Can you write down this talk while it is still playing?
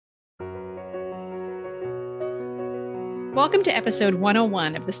Welcome to episode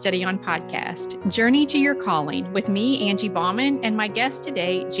 101 of the Steady On podcast, Journey to Your Calling, with me, Angie Bauman, and my guest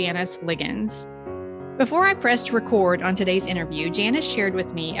today, Janice Liggins. Before I pressed record on today's interview, Janice shared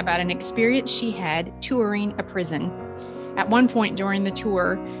with me about an experience she had touring a prison. At one point during the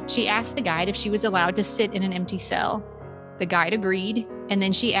tour, she asked the guide if she was allowed to sit in an empty cell. The guide agreed, and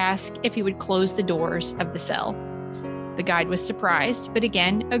then she asked if he would close the doors of the cell. The guide was surprised, but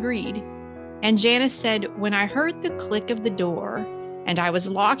again agreed. And Janice said, "When I heard the click of the door and I was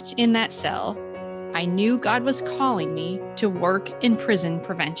locked in that cell, I knew God was calling me to work in prison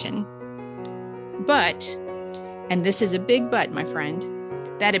prevention." But, and this is a big but, my friend,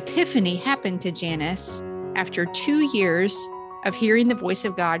 that epiphany happened to Janice after 2 years of hearing the voice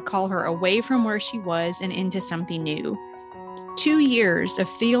of God call her away from where she was and into something new. 2 years of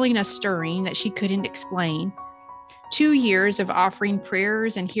feeling a stirring that she couldn't explain. 2 years of offering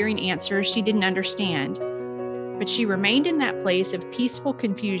prayers and hearing answers she didn't understand. But she remained in that place of peaceful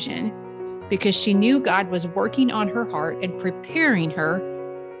confusion because she knew God was working on her heart and preparing her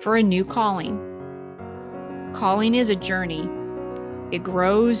for a new calling. Calling is a journey. It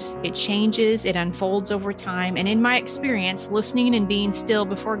grows, it changes, it unfolds over time. And in my experience, listening and being still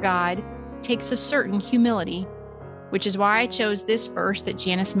before God takes a certain humility, which is why I chose this verse that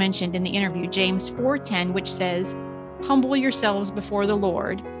Janice mentioned in the interview, James 4:10, which says, "Humble yourselves before the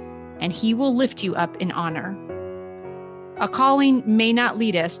Lord, and he will lift you up in honor." A calling may not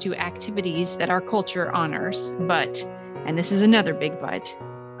lead us to activities that our culture honors, but, and this is another big but,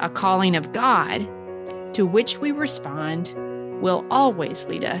 a calling of God to which we respond will always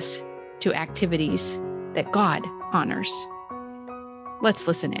lead us to activities that God honors. Let's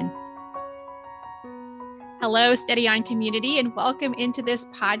listen in. Hello, Steady On community, and welcome into this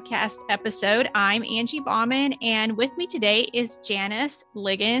podcast episode. I'm Angie Bauman, and with me today is Janice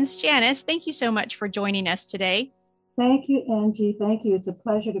Liggins. Janice, thank you so much for joining us today. Thank you, Angie. Thank you. It's a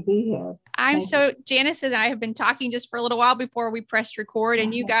pleasure to be here. Janice and I have been talking just for a little while before we pressed record,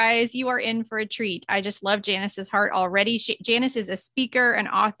 and you guys, you are in for a treat. I just love Janice's heart already. Janice is a speaker, an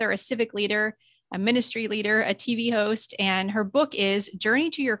author, a civic leader, a ministry leader, a TV host, and her book is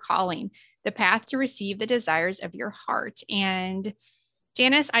Journey to Your Calling: The Path to Receive the Desires of Your Heart. And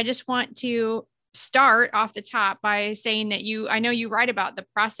Janice, I just want to start off the top by saying that I know you write about the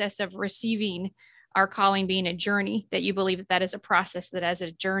process of receiving our calling being a journey, that you believe that is a process, that is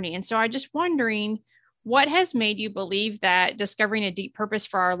a journey. And so I'm just wondering, what has made you believe that discovering a deep purpose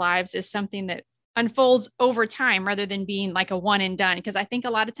for our lives is something that unfolds over time rather than being like a one and done? Because I think a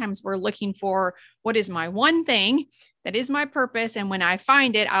lot of times we're looking for what is my one thing that is my purpose, and when I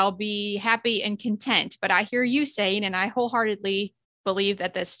find it, I'll be happy and content. But I hear you saying, and I wholeheartedly believe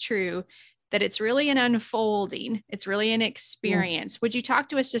that that's true, that it's really an unfolding. It's really an experience. Yes. Would you talk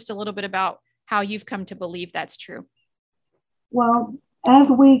to us just a little bit about how you've come to believe that's true? Well,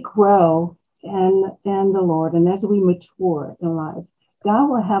 as we grow in the Lord and as we mature in life, God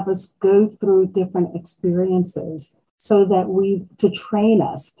will have us go through different experiences so that to train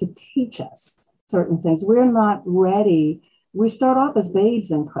us, to teach us certain things. We're not ready. We start off as babes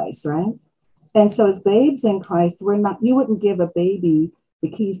in Christ, right? And so as babes in Christ, you wouldn't give a baby the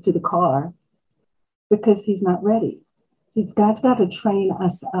keys to the car because he's not ready. God's got to train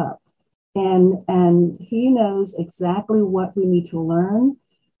us up. And he knows exactly what we need to learn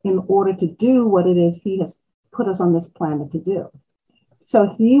in order to do what it is he has put us on this planet to do.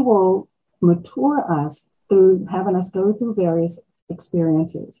 So he will mature us through having us go through various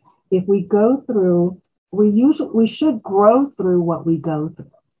experiences. If we go through, we should grow through what we go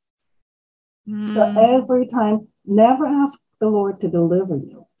through. So every time, never ask the Lord to deliver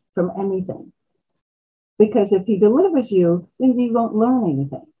you from anything. Because if he delivers you, then you won't learn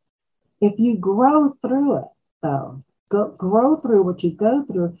anything. If you grow through it, though, grow through what you go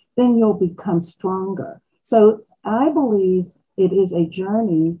through, then you'll become stronger. So I believe it is a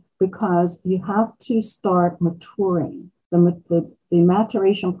journey because you have to start maturing. The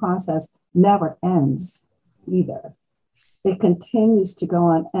maturation process never ends either. It continues to go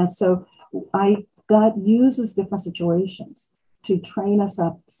on. And so God uses different situations to train us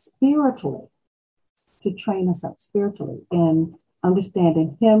up spiritually, in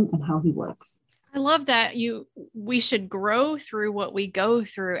understanding him and how he works. I love that we should grow through what we go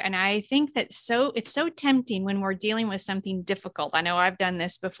through. And I think that it's so tempting when we're dealing with something difficult. I know I've done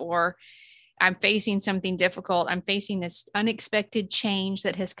this before. I'm facing something difficult. I'm facing this unexpected change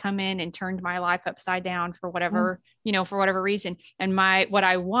that has come in and turned my life upside down for whatever reason. And my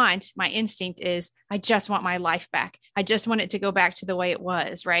instinct is, I just want my life back. I just want it to go back to the way it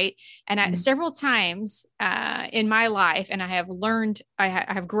was. Right. And several times in my life, and I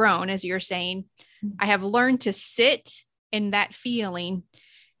have grown, as you're saying, I have learned to sit in that feeling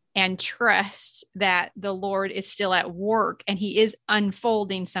and trust that the Lord is still at work and he is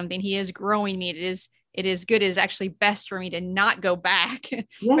unfolding something. He is growing me. It is good. It is actually best for me to not go back,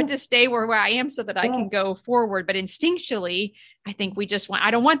 but to stay where I am so that I can go forward. But instinctually, I think we just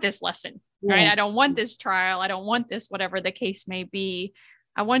I don't want this lesson, right? I don't want this trial. I don't want this, whatever the case may be.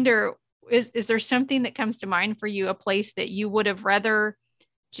 I wonder, is there something that comes to mind for you, a place that you would have rather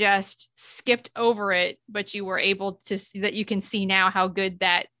just skipped over it, but you were able to see that you can see now how good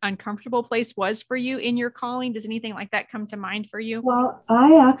that uncomfortable place was for you in your calling? Does anything like that come to mind for you? Well,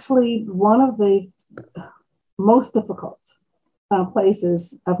 one of the most difficult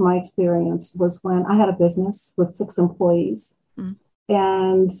places of my experience was when I had a business with 6 employees,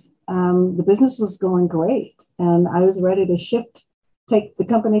 and the business was going great, and I was ready to take the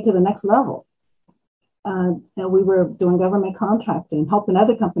company to the next level. And we were doing government contracting, helping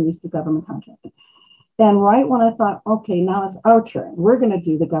other companies do government contracting. And right when I thought, okay, now it's our turn, we're going to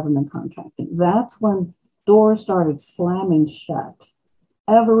do the government contracting, that's when doors started slamming shut.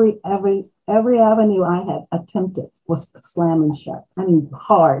 Every avenue I had attempted was slamming shut. I mean,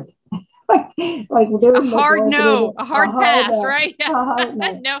 hard. like there was a hard no, a hard pass, right? A hard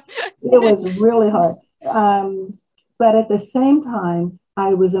no. No. It was really hard. But at the same time,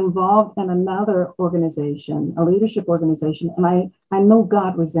 I was involved in another organization, a leadership organization, and I know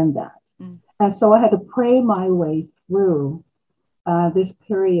God was in that. And so I had to pray my way through this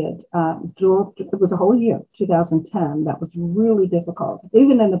period. It was a whole year, 2010, that was really difficult.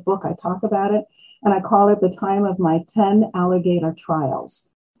 Even in the book, I talk about it, and I call it the time of my 10 alligator trials.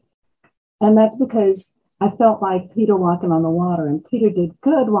 And that's because I felt like Peter walking on the water, and Peter did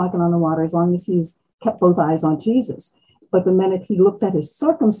good walking on the water as long as he's kept both eyes on Jesus. But the minute he looked at his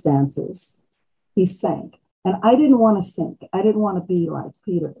circumstances, he sank. And I didn't want to sink. I didn't want to be like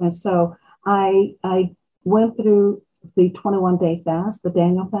Peter. And so I went through the 21-day fast, the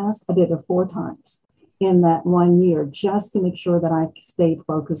Daniel fast. I did it 4 times in that 1 year, just to make sure that I stayed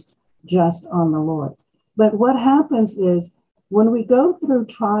focused just on the Lord. But what happens is when we go through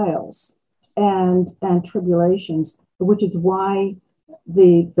trials and tribulations, which is why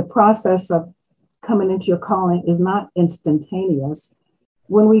the process of coming into your calling is not instantaneous.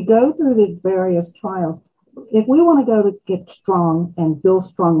 When we go through the various trials, if we want to go to get strong and build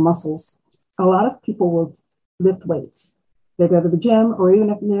strong muscles, a lot of people will lift weights. They go to the gym, or even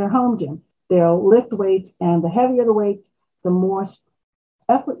if they're home gym, they'll lift weights, and the heavier the weight, the more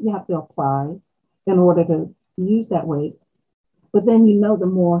effort you have to apply in order to use that weight. But then the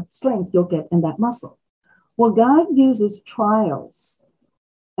more strength you'll get in that muscle. Well, God uses trials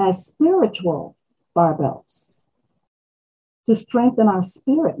as spiritual barbells to strengthen our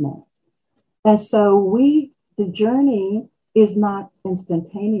spirit man. And so the journey is not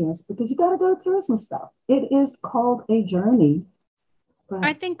instantaneous because you got to go through some stuff. It is called a journey.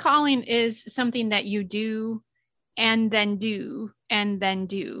 I think calling is something that you do and then do and then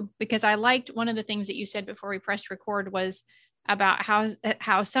do, because I liked one of the things that you said before we pressed record was about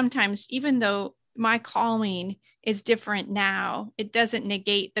how sometimes, even though my calling is different now, it doesn't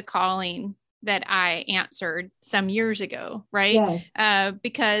negate the calling that I answered some years ago, right? Yes.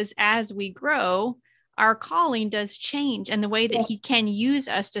 Because as we grow, our calling does change, and the way that he can use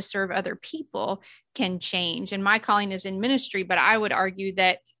us to serve other people can change. And my calling is in ministry, but I would argue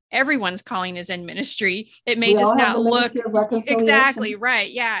that everyone's calling is in ministry. It may just not look exactly right.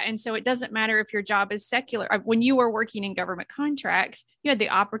 Yeah. And so it doesn't matter if your job is secular. When you were working in government contracts, you had the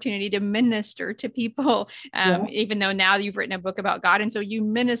opportunity to minister to people, even though now you've written a book about God. And so you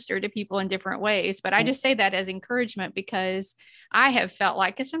minister to people in different ways. But I just say that as encouragement, because I have felt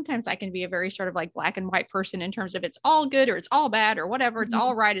like, because sometimes I can be a very sort of like black and white person in terms of it's all good or it's all bad or whatever. It's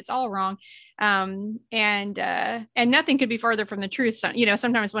all right. It's all wrong. And nothing could be further from the truth. So,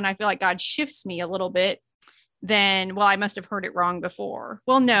 sometimes when I feel like God shifts me a little bit, then, well, I must have heard it wrong before.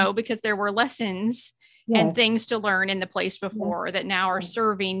 Well, no, because there were lessons and things to learn in the place before that now are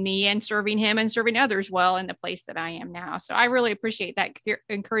serving me and serving him and serving others well in the place that I am now. So I really appreciate that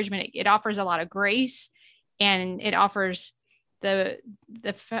encouragement. It offers a lot of grace, and it offers the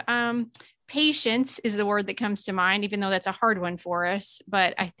patience is the word that comes to mind, even though that's a hard one for us.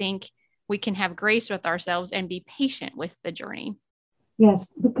 But I think we can have grace with ourselves and be patient with the journey.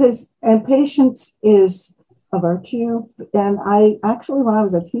 Yes, and patience is a virtue. And I actually, when I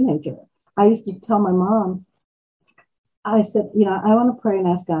was a teenager, I used to tell my mom, I said, I want to pray and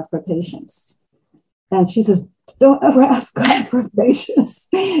ask God for patience. And she says, don't ever ask God for patience.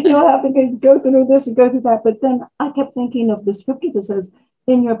 You'll have to go through this and go through that. But then I kept thinking of the scripture that says,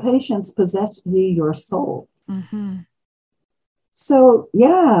 in your patience, possess ye your soul. Mm-hmm. So,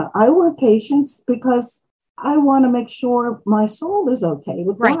 I want patience because I want to make sure my soul is okay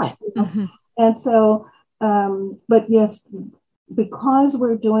with Right. God. You know? And so, but yes, because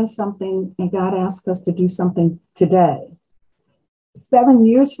we're doing something and God asked us to do something today, 7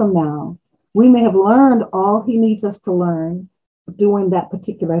 years from now, we may have learned all he needs us to learn doing that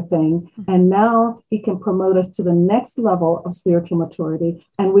particular thing. And now he can promote us to the next level of spiritual maturity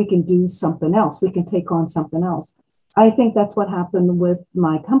and we can do something else. We can take on something else. I think that's what happened with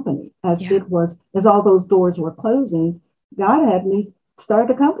my company. As all those doors were closing, God had me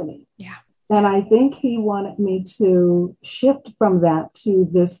start a company. Yeah. And I think he wanted me to shift from that to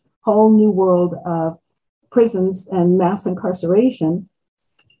this whole new world of prisons and mass incarceration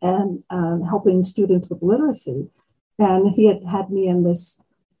and helping students with literacy. And he had me in this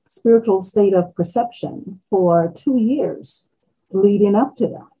spiritual state of perception for 2 years leading up to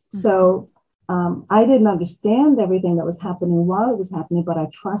that. So I didn't understand everything that was happening while it was happening, but I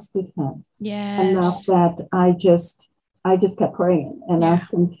trusted him enough that I just kept praying and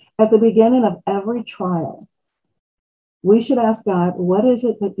asking. At the beginning of every trial, we should ask God, what is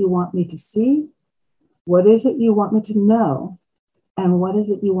it that you want me to see? What is it you want me to know? And what is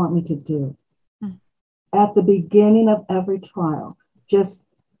it you want me to do? At the beginning of every trial, just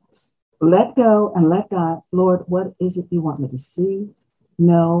let go and let God, Lord, what is it you want me to see,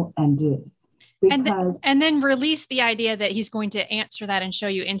 know, and do? And then release the idea that he's going to answer that and show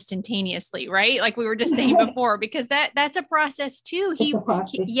you instantaneously, right? Like we were just saying before, because that's a process too.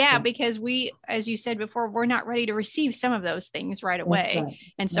 Because we, as you said before, we're not ready to receive some of those things right away. Right.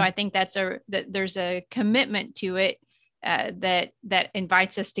 And so I think there's a commitment to it that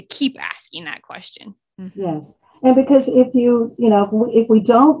invites us to keep asking that question. Yes. And because if we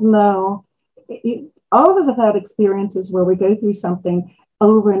don't know, all of us have had experiences where we go through something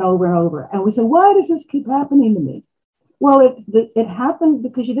over and over and over. And we say, why does this keep happening to me? Well, it happened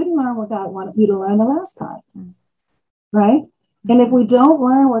because you didn't learn what God wanted you to learn the last time, right? And if we don't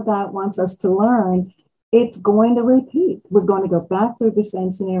learn what God wants us to learn, it's going to repeat. We're going to go back through the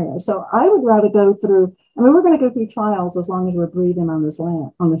same scenario. So I would rather we're going to go through trials as long as we're breathing on this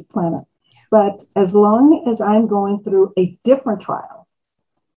land, on this planet. But as long as I'm going through a different trial,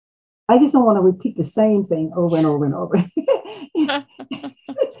 I just don't want to repeat the same thing over and over and over.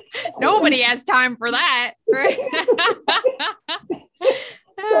 Nobody has time for that. Right?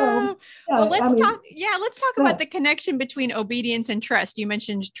 Let's talk about the connection between obedience and trust. You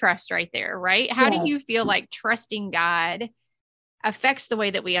mentioned trust right there, right? How do you feel like trusting God affects the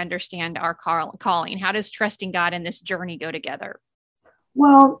way that we understand our calling? How does trusting God and this journey go together?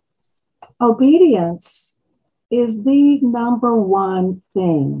 Well, obedience is the number one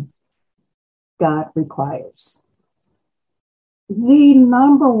thing God requires. The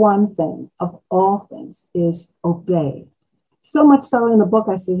number one thing of all things is obey. So much so in the book,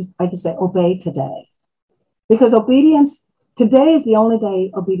 I just say, obey today. Because obedience, today is the only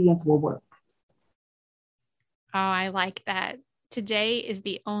day obedience will work. Oh, I like that. Today is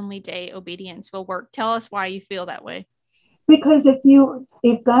the only day obedience will work. Tell us why you feel that way. Because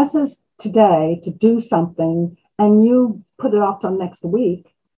if God says today to do something and you put it off till next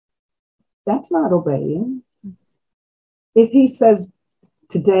week, that's not obeying. If he says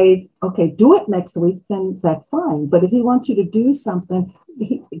today, okay, do it next week, then that's fine. But if he wants you to do something,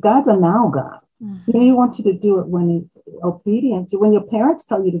 God's a now God. He wants you to do it when obedience. When your parents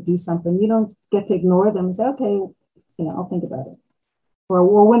tell you to do something, you don't get to ignore them and say, okay, I'll think about it.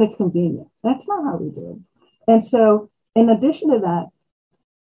 Or when it's convenient. That's not how we do it. And so in addition to that,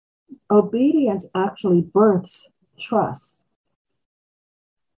 obedience actually births trust.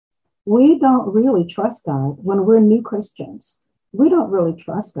 We don't really trust God when we're new Christians. We don't really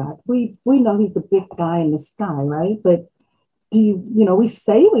trust God. We know he's the big guy in the sky, right? But we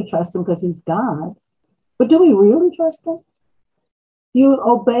say we trust him because he's God, but do we really trust him? You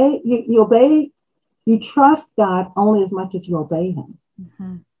trust God only as much as you obey him.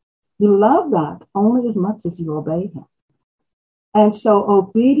 Mm-hmm. You love God only as much as you obey him. And so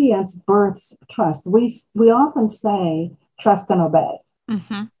obedience births trust. We often say trust and obey.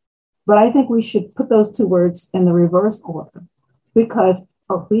 Mm-hmm. But I think we should put those two words in the reverse order because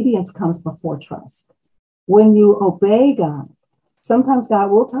obedience comes before trust. When you obey God, sometimes God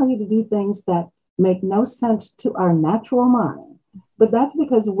will tell you to do things that make no sense to our natural mind, but that's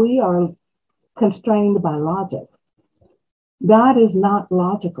because we are constrained by logic. God is not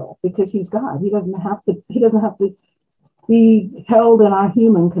logical because he's God. He doesn't have to be held in our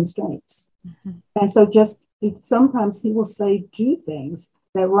human constraints. Mm-hmm. And so sometimes he will say, do things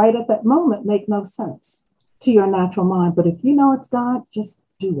that right at that moment make no sense to your natural mind. But if you know it's God, just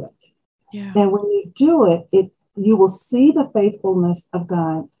do it. Yeah. And when you do it, you will see the faithfulness of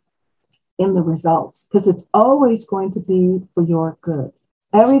God in the results, because it's always going to be for your good.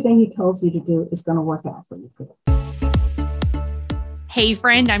 Everything he tells you to do is going to work out for your good. Hey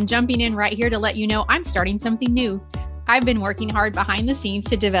friend, I'm jumping in right here to let you know I'm starting something new. I've been working hard behind the scenes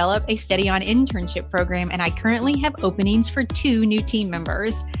to develop a Steady On internship program, and I currently have openings for 2 new team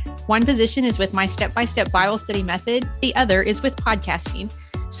members. One position is with my step-by-step Bible study method. The other is with podcasting.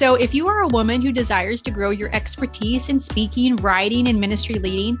 So if you are a woman who desires to grow your expertise in speaking, writing, and ministry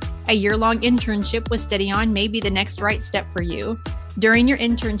leading, a year-long internship with Steady On may be the next right step for you. During your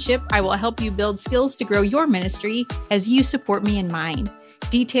internship, I will help you build skills to grow your ministry as you support me in mine.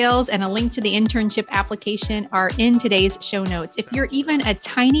 Details and a link to the internship application are in today's show notes. If you're even a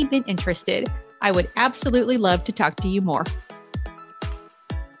tiny bit interested, I would absolutely love to talk to you more.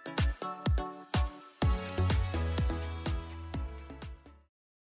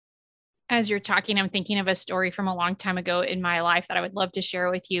 As you're talking, I'm thinking of a story from a long time ago in my life that I would love to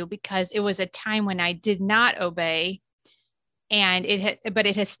share with you, because it was a time when I did not obey, and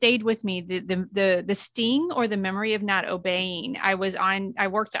it has stayed with me. The sting or the memory of not obeying. I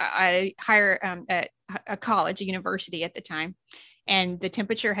worked at a college, a university at the time, and the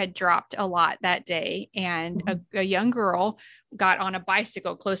temperature had dropped a lot that day. And a young girl got on a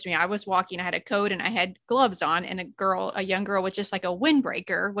bicycle close to me. I was walking, I had a coat and I had gloves on, and a young girl with just like a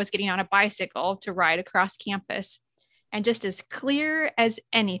windbreaker was getting on a bicycle to ride across campus. And just as clear as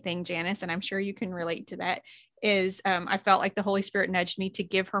anything, Janice, and I'm sure you can relate to that, is I felt like the Holy Spirit nudged me to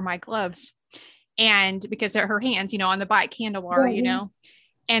give her my gloves. And because of her hands, on the bike handlebar,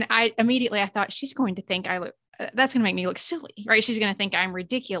 and I thought, she's going to think that's going to make me look silly, right? She's going to think I'm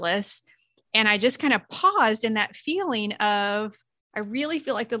ridiculous. And I just kind of paused in that feeling of, I really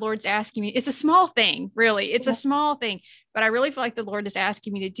feel like the Lord's asking me, it's a small thing, really. It's a small thing, but I really feel like the Lord is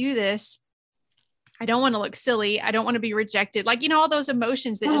asking me to do this. I don't want to look silly. I don't want to be rejected. Like, all those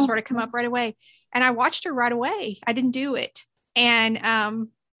emotions that just sort of come up right away. And I watched her right away. I didn't do it. And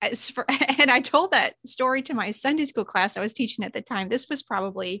I told that story to my Sunday school class I was teaching at the time. This was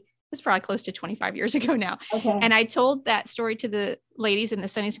probably close to 25 years ago now. Okay. And I told that story to the ladies in the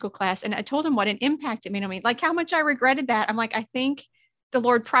Sunday school class, and I told them what an impact it made on me, like how much I regretted that. I'm like, I think the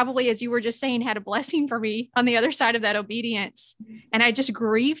Lord probably, as you were just saying, had a blessing for me on the other side of that obedience. And I just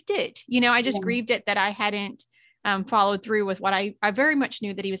grieved it. I just grieved it that I hadn't followed through with what I very much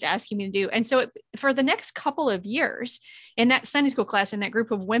knew that he was asking me to do. And so for the next couple of years in that Sunday school class, in that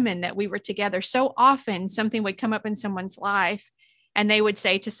group of women that we were together, so often something would come up in someone's life, and they would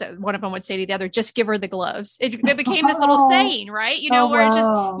say one of them would say to the other, just give her the gloves. It became this little saying, right? Where it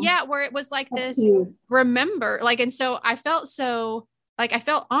just, where it was like That's this, cute. remember, and so I felt I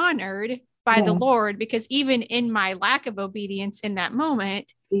felt honored by the Lord, because even in my lack of obedience in that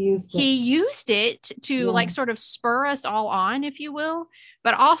moment, he used it to sort of spur us all on, if you will.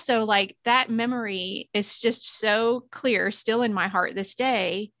 But also that memory is just so clear still in my heart this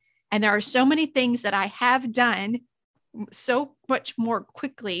day. And there are so many things that I have done so much more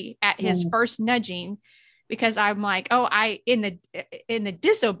quickly at his first nudging, because I'm like, in the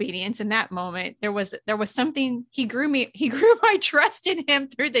disobedience in that moment, there was something, he grew my trust in him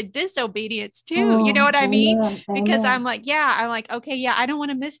through the disobedience too. You know what I mean? Because I'm like, okay, I don't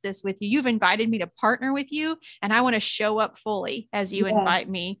want to miss this with you. You've invited me to partner with you, and I want to show up fully as you invite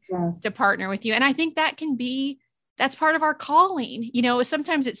me to partner with you. And I think that's part of our calling.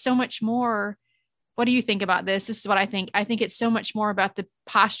 Sometimes it's so much more. What do you think about this? This is what I think. I think it's so much more about the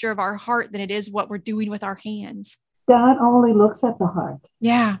posture of our heart than it is what we're doing with our hands. God only looks at the heart.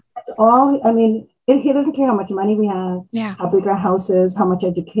 Yeah. That's all. I mean, he doesn't care how much money we have, how big our house is, how much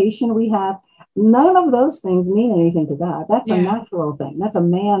education we have. None of those things mean anything to God. That's a natural thing. That's a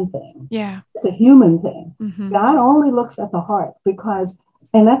man thing. Yeah. It's a human thing. Mm-hmm. God only looks at the heart,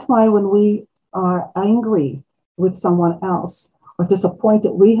 and that's why when we are angry with someone else or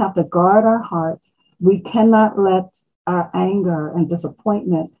disappointed, we have to guard our heart. We cannot let our anger and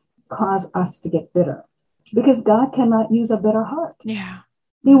disappointment cause us to get bitter, because God cannot use a bitter heart. Yeah.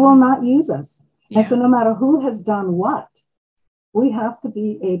 He will not use us. Yeah. And so no matter who has done what, we have to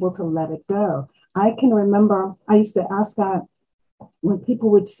be able to let it go. I can remember I used to ask God, when people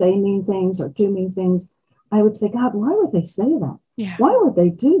would say mean things or do mean things, I would say, God, why would they say that? Yeah. Why would they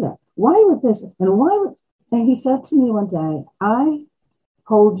do that? Why would this? And he said to me one day, I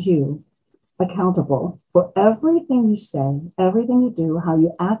hold you accountable for everything you say, everything you do, how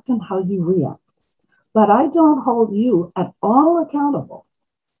you act and how you react. But I don't hold you at all accountable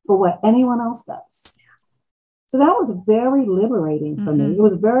for what anyone else does. So that was very liberating for me. It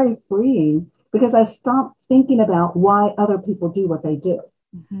was very freeing, because I stopped thinking about why other people do what they do.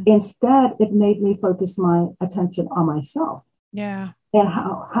 Instead, it made me focus my attention on myself. Yeah. And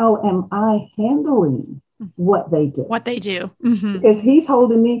how am I handling what they do? What they do. Mm-hmm. Because he's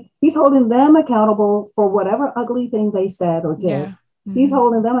holding them accountable for whatever ugly thing they said or did. Yeah. Mm-hmm. He's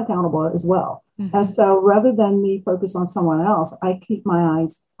holding them accountable as well. Mm-hmm. And so rather than me focus on someone else, I keep my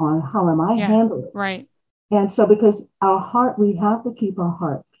eyes on how am I handling it? Right. And so because our heart, we have to keep our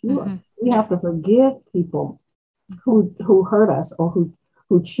heart pure. Mm-hmm. We have to forgive people who hurt us or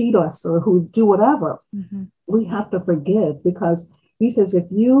who cheat us or who do whatever. Mm-hmm. We have to forgive because he says, if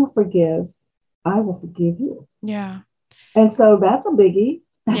you forgive, I will forgive you. Yeah. And so that's a biggie.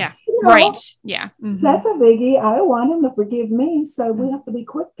 Yeah. Right. Yeah. Mm-hmm. That's a biggie. I want him to forgive me. So we have to be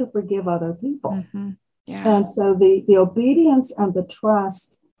quick to forgive other people. Mm-hmm. Yeah. And so the obedience and the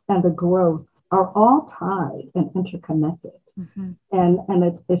trust and the growth are all tied and interconnected. Mm-hmm. And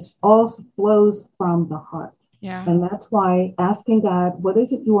it all flows from the heart. Yeah. And that's why asking God, what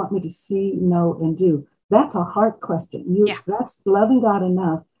is it you want me to see, know, and do? That's a heart question. That's loving God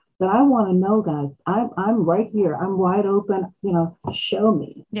enough that I want to know God. I'm right here. I'm wide open. Show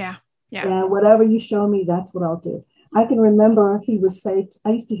me. Yeah. Yeah. And whatever you show me, that's what I'll do. I can remember he would say,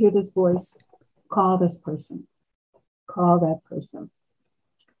 I used to hear this voice, call this person, call that person.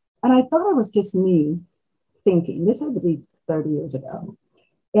 And I thought it was just me thinking. This had to be 30 years ago.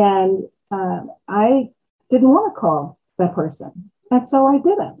 And I didn't want to call that person. And so I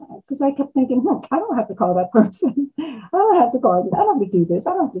didn't, because I kept thinking, I don't have to call that person. I don't have to call it. I don't have to do this. I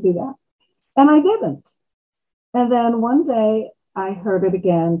don't have to do that. And I didn't. And then one day I heard it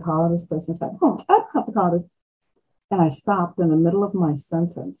again, call this person. I said, I don't have to call this. And I stopped in the middle of my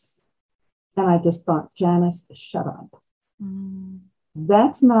sentence. And I just thought, Janice, shut up. Mm.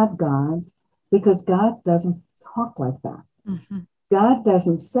 That's not God, because God doesn't talk like that. Mm-hmm. God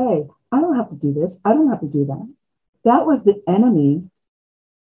doesn't say, I don't have to do this. I don't have to do that. That was the enemy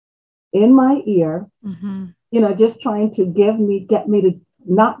in my ear, mm-hmm. Just trying to get me to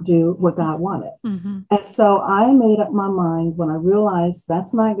not do what God wanted. Mm-hmm. And so I made up my mind when I realized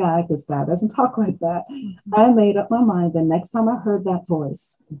that's not God, because God doesn't talk like that. Mm-hmm. I made up my mind the next time I heard that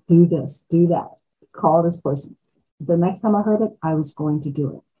voice, do this, do that, call this person. The next time I heard it, I was going to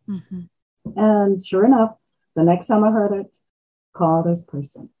do it. Mm-hmm. And sure enough, the next time I heard it, call this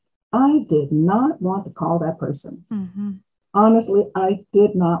person. I did not want to call that person. Mm-hmm. Honestly, I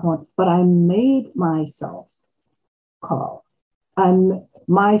did not want, but I made myself call.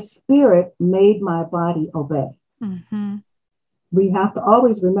 My spirit made my body obey. Mm-hmm. We have to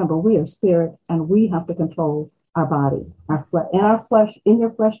always remember we are spirit and we have to control our body, our flesh. In your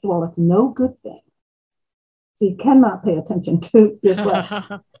flesh dwelleth no good thing. So you cannot pay attention to your flesh.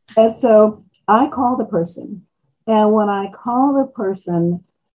 And so I call the person. And when I call the person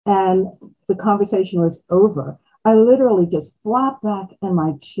and the conversation was over, I literally just flopped back in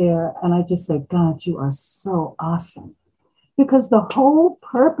my chair and I just said, God, you are so awesome. Because the whole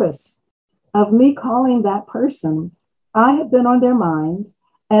purpose of me calling that person, I had been on their mind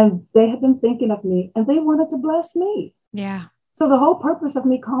and they had been thinking of me and they wanted to bless me. Yeah. So the whole purpose of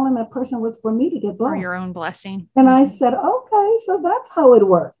me calling that person was for me to get blessed. For your own blessing. And I said, okay, so that's how it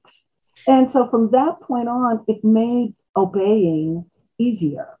works. And so from that point on, it made obeying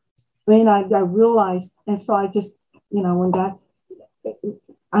easier. I realized, and so I just, when God,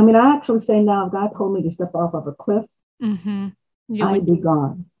 I actually say now, if God told me to step off of a cliff, mm-hmm. I'd be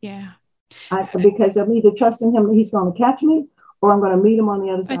gone. Yeah. Because I'm either trusting him that he's going to catch me, or I'm going to meet him on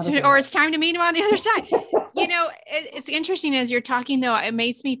the other side. Or it's time to meet him on the other side. It's interesting as you're talking, though, it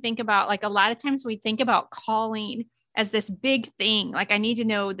makes me think about, like, a lot of times we think about calling as this big thing. Like, I need to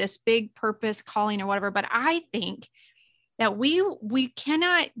know this big purpose calling or whatever. But I think that we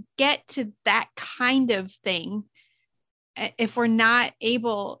cannot get to that kind of thing if we're not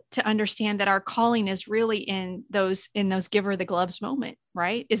able to understand that our calling is really in those give her the gloves moment,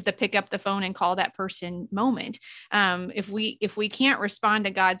 right? Is the pick up the phone and call that person moment. If we can't respond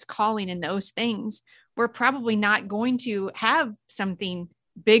to God's calling in those things, we're probably not going to have something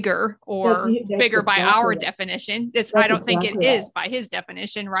bigger or bigger by our definition. I don't think it is by his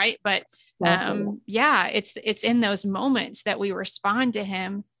definition, right? But it's in those moments that we respond to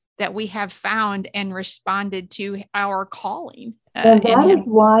him that we have found and responded to our calling. And that is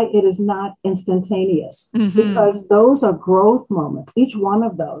why it is not instantaneous, mm-hmm. because those are growth moments. Each one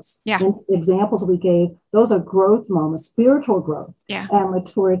of those examples we gave, those are growth moments, spiritual growth and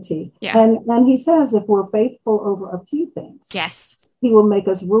maturity. Yeah. And he says, if we're faithful over a few things, he will make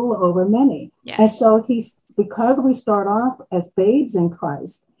us rule over many. Yes. And so because we start off as babes in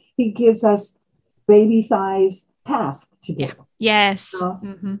Christ, he gives us baby-sized tasks to do. Yeah. Yes.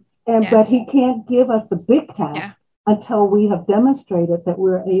 Mm-hmm. But he can't give us the big task until we have demonstrated that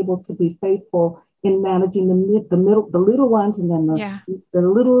we're able to be faithful in managing the little ones, and then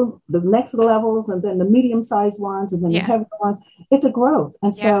the next levels, and then the medium-sized ones, and then the heavy ones. It's a growth.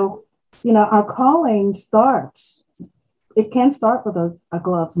 And so, our calling starts. It can start with a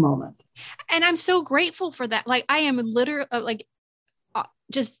gloves moment. And I'm so grateful for that. Like, I am literally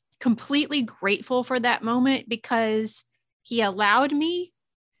just completely grateful for that moment, because he allowed me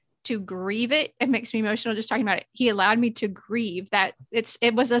to grieve it. It makes me emotional just talking about it. He allowed me to grieve that.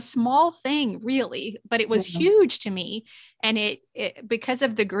 It was a small thing, really, but it was huge to me. And it because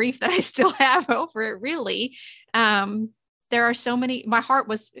of the grief that I still have over it, really, there are so many,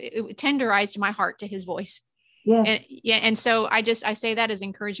 it tenderized my heart to his voice. Yes. And so I say that as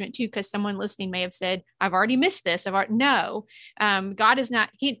encouragement too, because someone listening may have said, I've already missed this. No, God is not,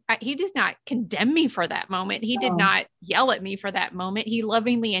 he does not condemn me for that moment. He did not yell at me for that moment. He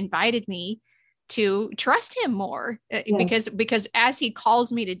lovingly invited me to trust him more, because as he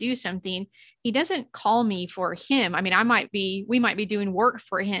calls me to do something, he doesn't call me for him. I mean, we might be doing work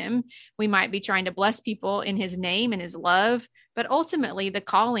for him. We might be trying to bless people in his name and his love, but ultimately the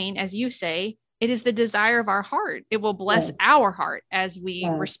calling, as you say, it is the desire of our heart. It will bless our heart as we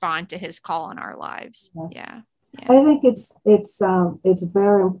respond to his call in our lives. Yes. Yeah. I think it's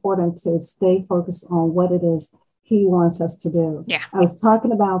very important to stay focused on what it is he wants us to do. Yeah. I was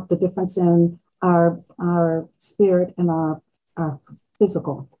talking about the difference in our spirit and our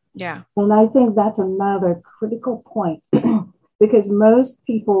physical. Yeah. And I think that's another critical point because most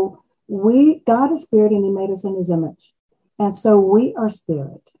people, God is spirit and he made us in his image. And so we are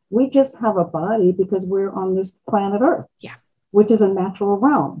spirit. We just have a body because we're on this planet Earth, which is a natural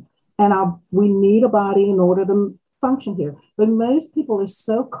realm. And we need a body in order to function here. But most people are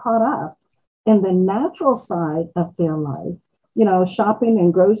so caught up in the natural side of their life, shopping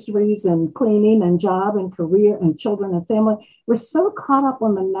and groceries and cleaning and job and career and children and family. We're so caught up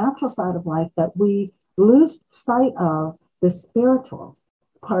on the natural side of life that we lose sight of the spiritual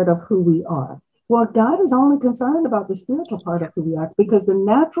part of who we are. Well, God is only concerned about the spiritual part of who we are, because the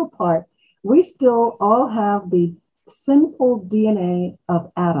natural part, we still all have the sinful DNA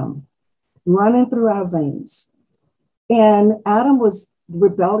of Adam running through our veins. And Adam was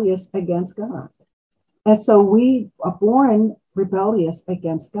rebellious against God. And so we are born rebellious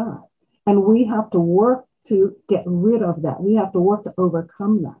against God. And we have to work to get rid of that. We have to work to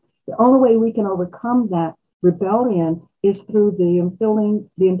overcome that. The only way we can overcome that rebellion is through the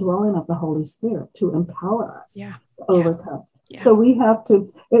indwelling of the Holy Spirit to empower us to overcome. Yeah. So we have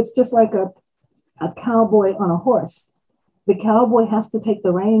to, it's just like a cowboy on a horse. The cowboy has to take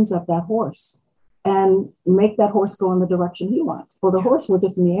the reins of that horse and make that horse go in the direction he wants. Or the horse will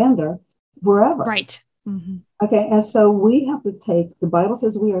just meander wherever. Right. Mm-hmm. Okay. And so we have to the Bible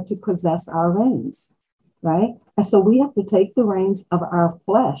says we are to possess our reins, right? And so we have to take the reins of our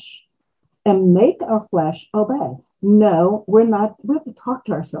flesh and make our flesh obey. No, we're not. We have to talk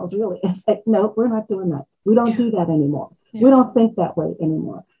to ourselves really and say, no, we're not doing that. We don't do that anymore. Yeah. We don't think that way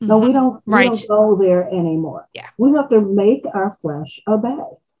anymore. Mm-hmm. No, we don't. Right. We don't go there anymore. Yeah. We have to make our flesh obey.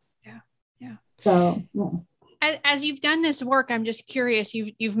 Yeah. Yeah. So, yeah. As you've done this work, I'm just curious,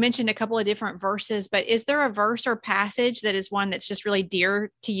 you've mentioned a couple of different verses, but is there a verse or passage that is one that's just really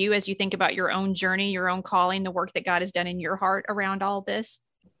dear to you as you think about your own journey, your own calling, the work that God has done in your heart around all this?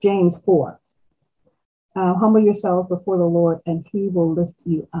 James 4. Humble yourselves before the Lord and he will lift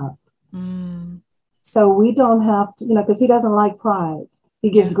you up. Mm. So we don't have to, because he doesn't like pride.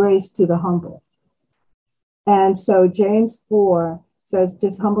 He gives grace to the humble. And so James 4 says,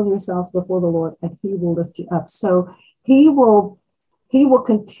 just humble yourselves before the Lord and he will lift you up. So he will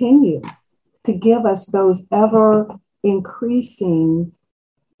continue to give us those ever increasingly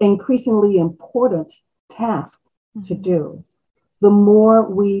important tasks to do. The more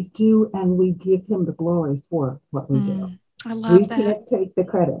we do and we give him the glory for what we do. I love that. We can't take the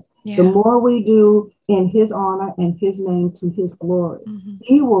credit. Yeah. The more we do in his honor and his name to his glory,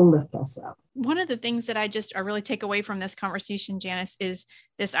 he will lift us up. One of the things that I really take away from this conversation, Janice, is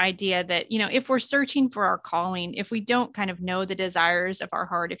this idea that, if we're searching for our calling, if we don't kind of know the desires of our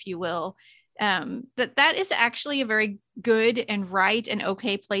heart, if you will, that is actually a very good and right and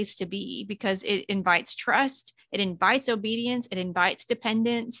okay place to be, because it invites trust, it invites obedience, it invites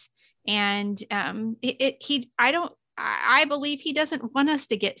dependence. And I believe he doesn't want us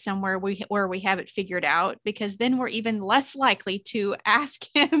to get somewhere where we have it figured out, because then we're even less likely to ask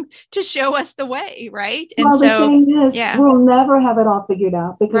him to show us the way, right? And the thing is, we'll never have it all figured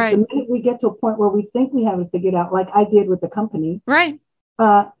out, because the minute we get to a point where we think we have it figured out, like I did with the company, right?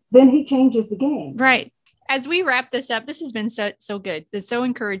 Then he changes the game. Right. As we wrap this up, this has been so good. It's so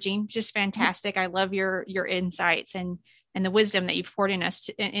encouraging, just fantastic. I love your insights. And and the wisdom that you've poured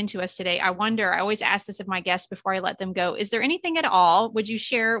into us today. I always ask this of my guests before I let them go. Is there anything at all, would you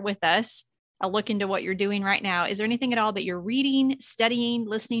share with us a look into what you're doing right now? Is there anything at all that you're reading, studying,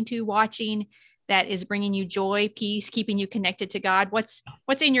 listening to, watching that is bringing you joy, peace, keeping you connected to God? What's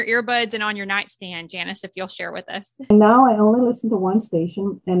in your earbuds and on your nightstand, Janice, if you'll share with us? Now I only listen to one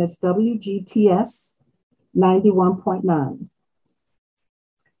station, and it's WGTS 91.9.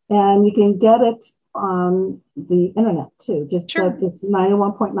 And you can get it on the internet too. It's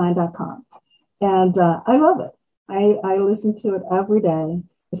 91.9.com. And I love it. I listen to it every day,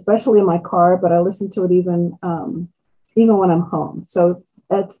 especially in my car, but I listen to it even when I'm home. So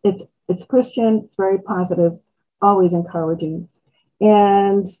it's Christian, very positive, always encouraging.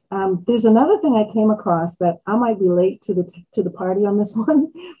 And there's another thing I came across that I might be late to the party on this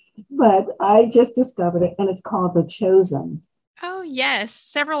one, but I just discovered it, and it's called The Chosen. Oh, yes.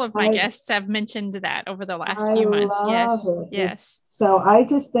 Several of my guests have mentioned that over the last few months. Yes. It. Yes. So I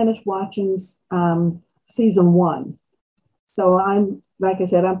just finished watching season 1. So I'm, like I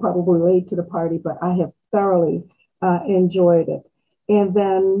said, I'm probably late to the party, but I have thoroughly enjoyed it. And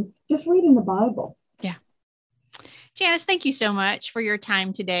then just reading the Bible. Yeah. Janice, thank you so much for your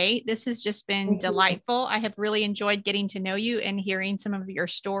time today. This has just been delightful. I have really enjoyed getting to know you and hearing some of your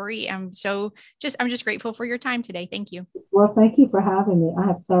story. I'm just grateful for your time today. Thank you. Well, thank you for having me. I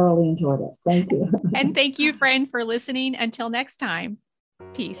have thoroughly enjoyed it. Thank you. And thank you, friend, for listening. Until next time,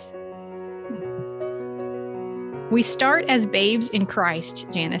 peace. We start as babes in Christ,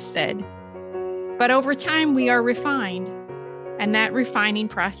 Janice said, but over time we are refined. And that refining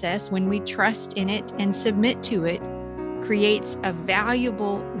process, when we trust in it and submit to it, creates a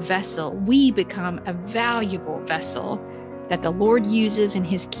valuable vessel. We become a valuable vessel that the Lord uses in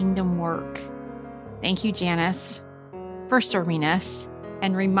his kingdom work. Thank you, Janice, for serving us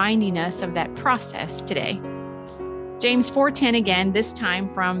and reminding us of that process today. James 4:10 again, this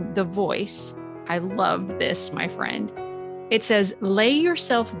time from The Voice. I love this, my friend. It says, lay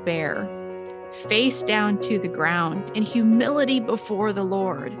yourself bare, face down to the ground in humility before the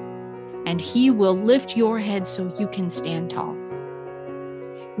Lord, and he will lift your head so you can stand tall.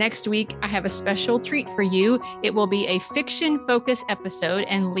 Next week, I have a special treat for you. It will be a fiction-focused episode,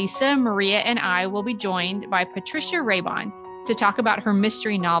 and Lisa, Maria, and I will be joined by Patricia Raybon to talk about her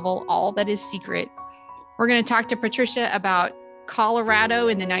mystery novel, All That Is Secret. We're going to talk to Patricia about Colorado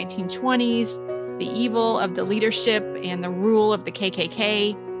in the 1920s, the evil of the leadership and the rule of the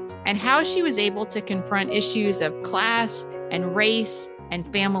KKK, and how she was able to confront issues of class and race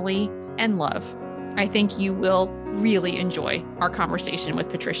and family and love. I think you will really enjoy our conversation with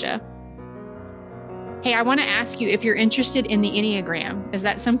Patricia. Hey, I want to ask you if you're interested in the Enneagram. Is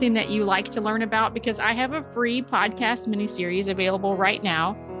that something that you like to learn about? Because I have a free podcast miniseries available right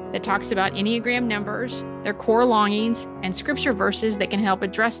now that talks about Enneagram numbers, their core longings, and scripture verses that can help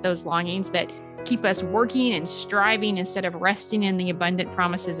address those longings that keep us working and striving instead of resting in the abundant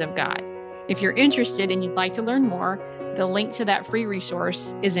promises of God. If you're interested and you'd like to learn more, the link to that free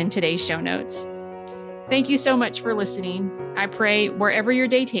resource is in today's show notes. Thank you so much for listening. I pray wherever your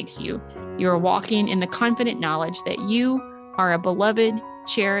day takes you, you are walking in the confident knowledge that you are a beloved,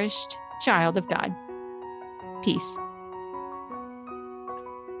 cherished child of God. Peace.